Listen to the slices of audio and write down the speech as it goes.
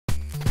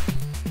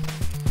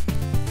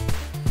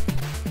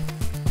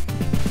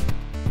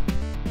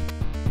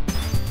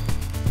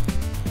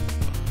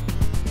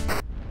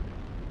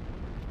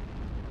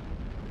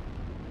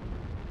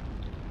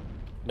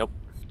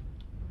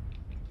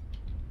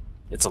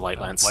It's a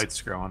light lens.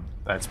 Light's growing.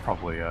 That's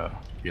probably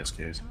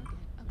BSK's.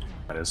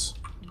 That is.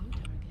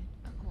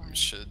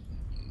 Should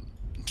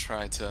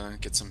try to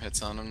get some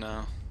hits on him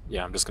now.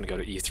 Yeah, I'm just gonna go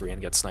to E3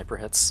 and get sniper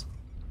hits.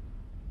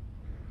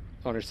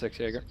 Under 6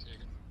 Jaeger.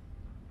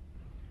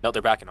 No,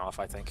 they're backing off,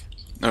 I think.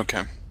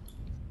 Okay.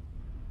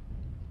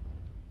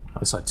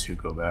 I saw 2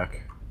 go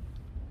back.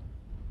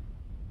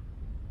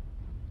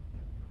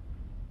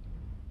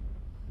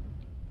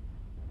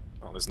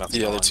 Oh, there's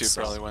nothing. The other on, 2 so...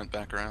 probably went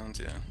back around,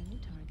 yeah.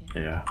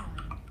 Yeah.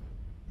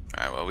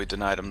 Alright, well, we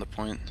denied him the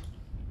point.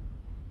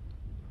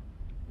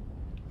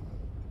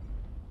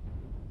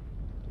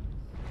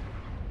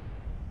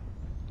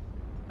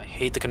 I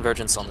hate the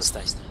convergence on this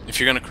thing. If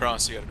you're gonna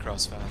cross, you gotta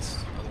cross fast.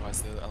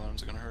 Otherwise, the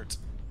alarms are gonna hurt.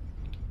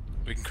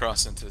 We can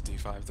cross into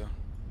D5 though.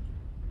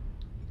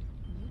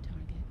 New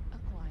target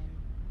acquired.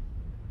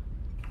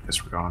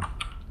 Guess we're gone.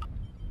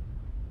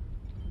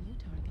 New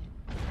target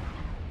acquired.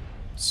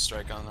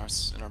 Strike on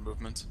us in our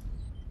movement.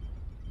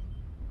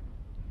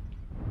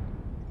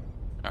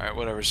 Alright,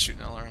 whatever's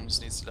shooting alarms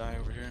needs to die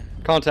over here.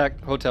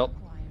 Contact, hotel.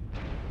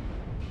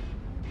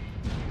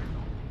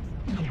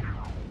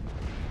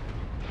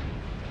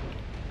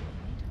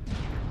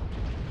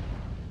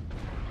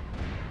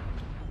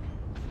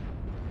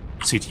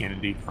 CT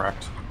entity,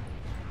 correct.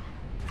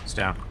 It's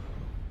down.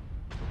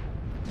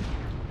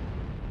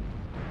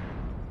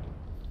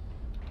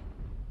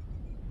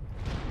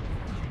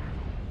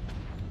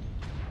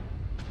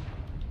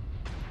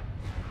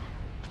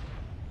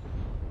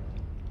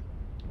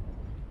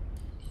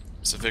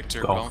 It's a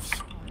Victor Golf.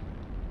 Golf.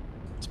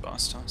 It's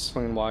boss toss.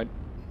 Swinging wide.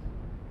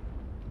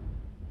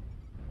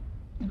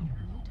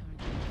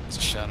 It's a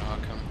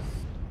Shadowhawk coming.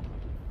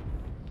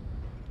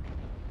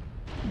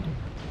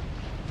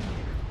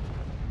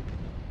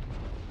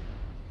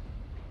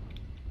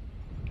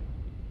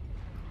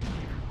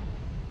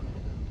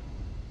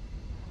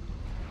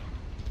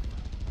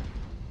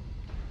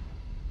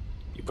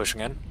 You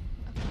pushing in?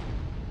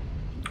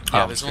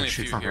 Yeah, I'm there's just only gonna a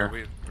shoot few from here.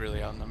 here. We're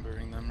really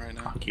outnumbering them right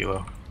now.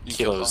 Kilo. You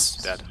kill Kilo's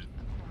boss. dead.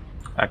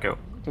 Echo.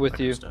 With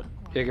you, Echo's dead.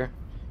 Jaeger.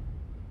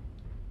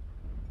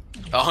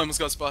 Oh, I almost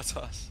got spot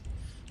toss.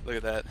 Look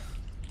at that.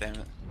 Damn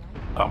it.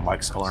 Oh,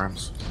 Mike's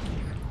alarms.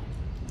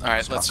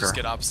 Alright, let's just Stalker.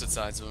 get opposite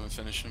sides when we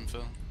finish him,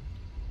 Phil.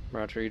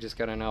 Roger, you just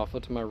got an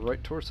alpha to my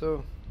right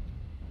torso.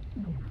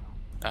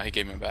 Ah, he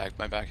gave me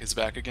my back, his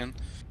back again.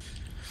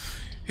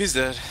 He's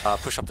dead.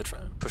 Push up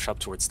push up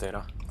towards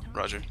Theta.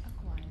 Roger.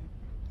 Acquired.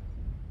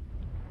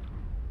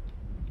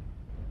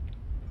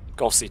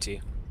 Golf CT. New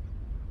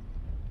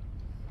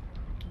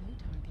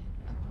target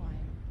acquired.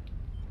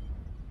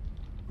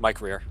 Mike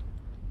rear.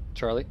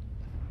 Charlie.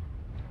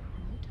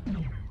 New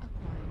target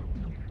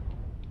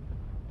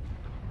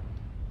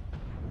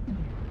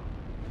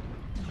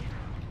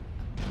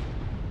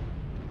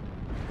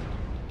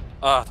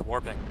acquired. The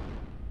warping.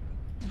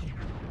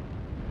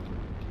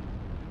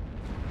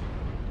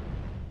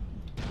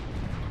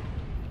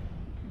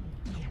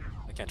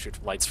 I can't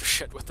shoot lights for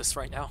shit with this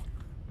right now.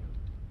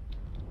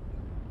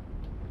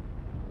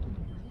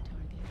 New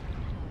target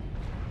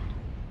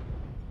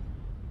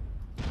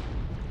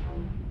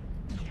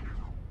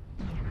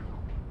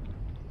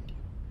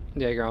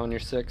Jaeger on your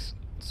 6.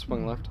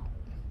 Swing left.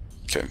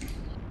 Okay.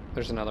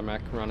 There's another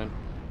mech running.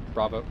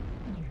 Bravo.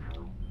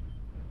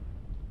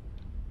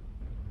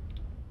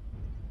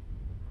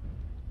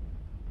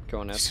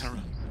 Going He's S. gonna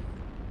run.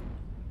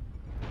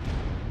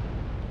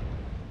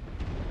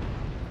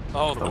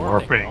 Oh, the The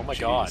warping. warping. Oh my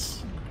god.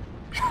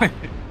 Thought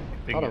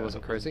it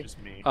wasn't crazy.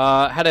 Just me.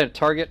 Had a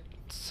target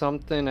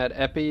something at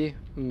Epi,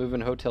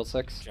 moving Hotel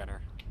 6.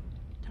 Jenner.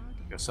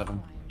 target Go 7.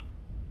 acquired.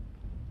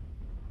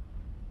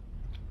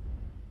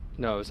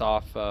 No, it was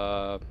off,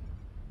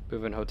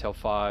 moving Hotel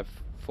 5,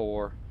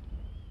 4,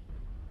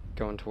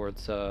 going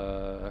towards,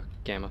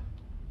 Gamma.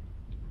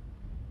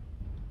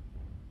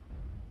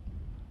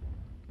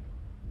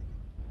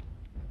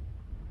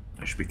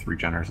 There should be 3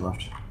 Jenners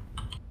left.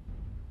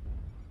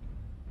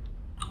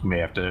 We may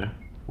have to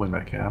win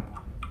that cap.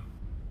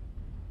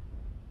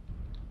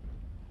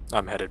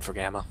 I'm headed for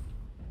Gamma.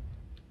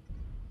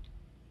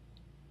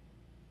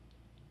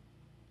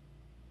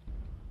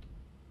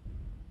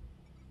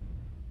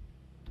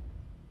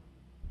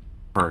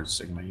 Or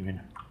Sigma, you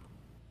mean?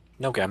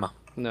 No Gamma.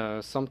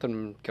 No,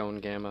 something going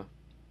Gamma.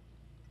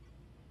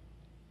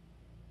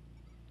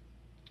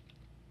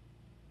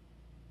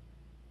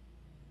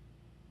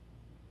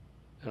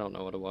 I don't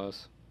know what it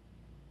was.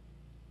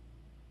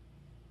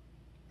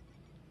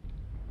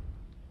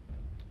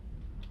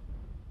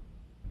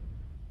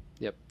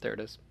 Yep, there it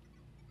is.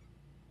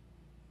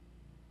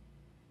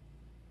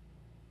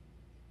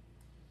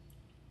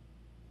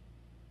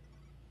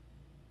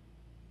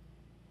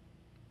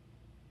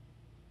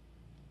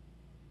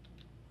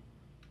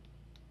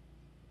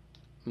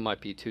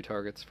 Might be 2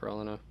 targets for all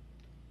I know.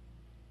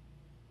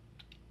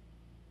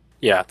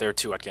 Yeah, there are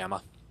 2 at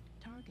Gamma.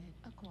 Target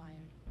acquired.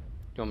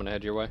 You want me to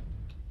head your way?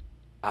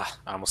 I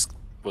almost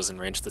was in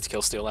range to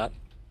kill steal that.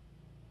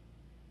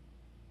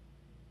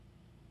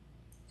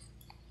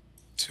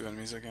 2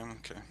 enemies again,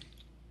 okay.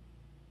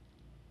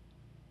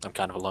 I'm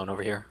kind of alone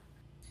over here.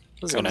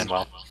 It's gonna end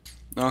well.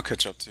 No, I'll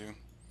catch up to you.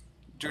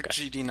 You're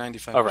Okay. GD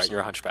 95%. Oh right, you're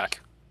a hunchback.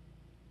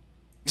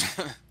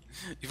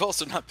 You've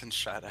also not been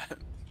shot at,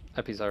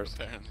 Epi's ours.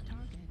 apparently.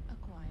 Target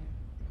acquired.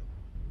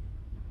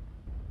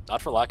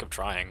 Not for lack of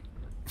trying.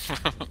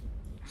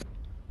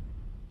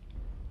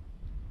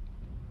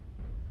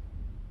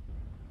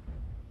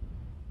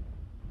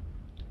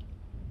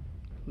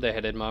 They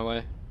headed my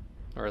way,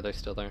 or are they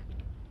still there?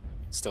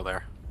 Still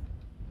there.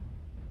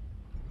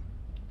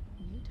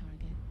 New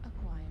target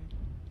acquired.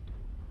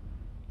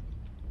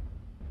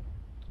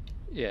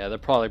 Yeah, they'll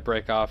probably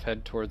break off,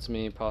 head towards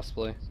me,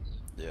 possibly.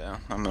 Yeah,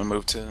 I'm gonna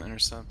move to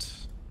intercept.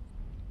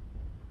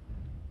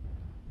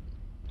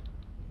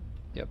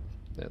 Yep,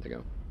 there they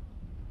go.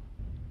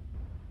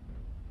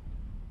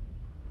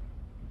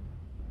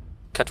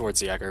 Cut towards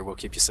the Jäger, we'll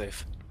keep you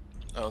safe.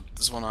 Oh,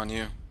 there's one on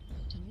you.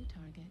 New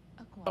target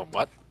acquired. Oh,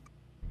 what?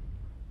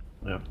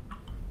 Yep.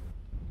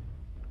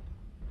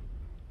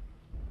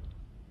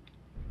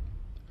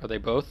 Are they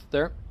both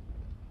there?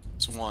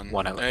 It's one.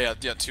 One at Yeah,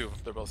 yeah, two.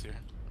 They're both here.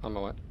 On my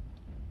way.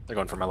 They're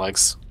going for my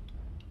legs.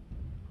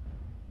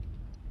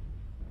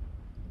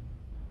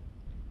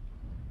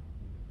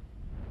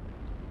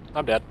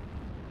 I'm dead.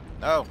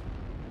 No!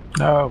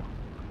 No.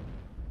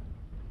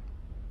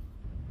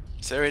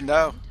 Siri,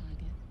 no! New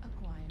target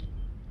acquired.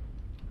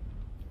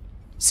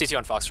 CT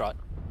on Foxtrot.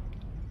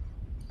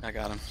 I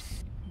got him.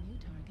 New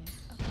target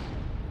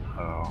acquired.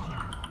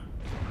 Oh.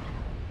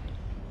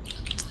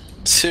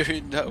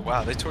 Siri, no!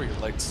 Wow, they tore your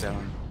legs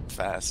down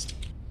fast.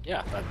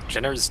 Yeah,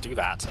 Jinners do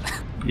that.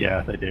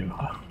 Yeah, they do.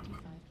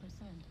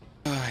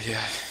 25%.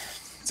 Yeah.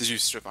 Did you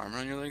strip armor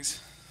on your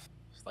legs?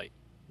 Like,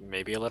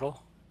 maybe a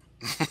little.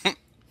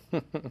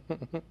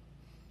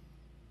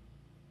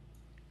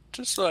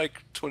 Just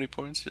like 20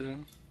 points, you know?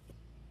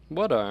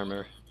 What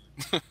armor?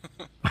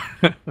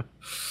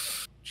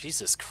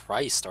 Jesus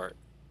Christ, Art.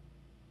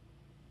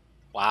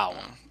 Wow.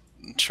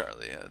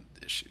 Charlie had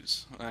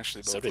issues.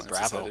 Actually, both So did Lances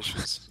had Bravo.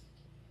 issues.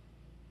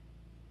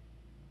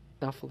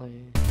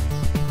 Snuffling.